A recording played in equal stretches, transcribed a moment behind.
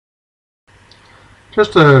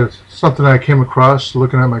Just something I came across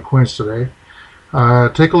looking at my coins today.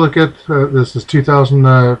 Take a look at this is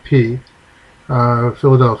 2000 P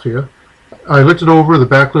Philadelphia. I looked it over. The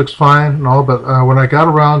back looks fine and all, but when I got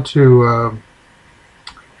around to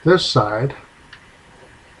this side,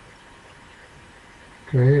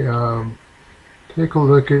 okay, take a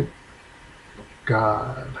look at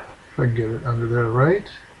God. If I can get it under there, right?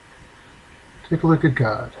 Take a look at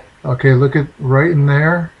God. Okay, look at right in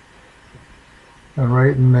there and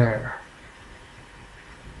right in there.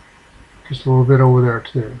 Just a little bit over there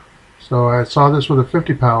too. So I saw this with a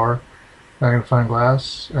 50 power magnifying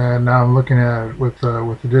glass, and now I'm looking at it with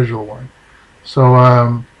the digital one. So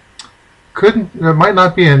it might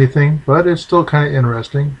not be anything, but it's still kind of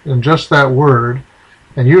interesting. And just that word,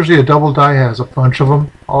 and usually a double die has a bunch of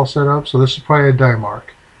them all set up. So this is probably a die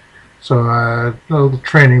mark. So a little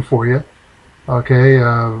training for you. Okay,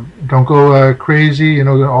 don't go crazy, you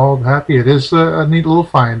know, all happy. It is a neat little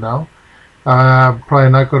find though. Probably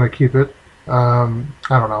not going to keep it. I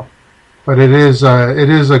don't know, but it is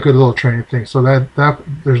a good little training thing. So that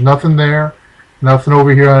there's nothing there, nothing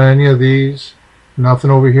over here on any of these, nothing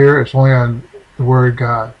over here. It's only on the word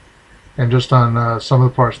God, and just on some of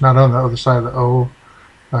the parts, not on the other side of the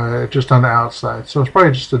O, just on the outside. So it's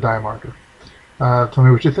probably just a die marker. Tell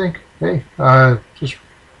me what you think. Hey, just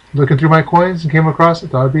looking through my coins and came across it.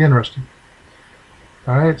 Thought it'd be interesting.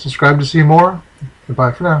 All right, subscribe to see more.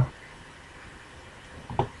 Goodbye for now.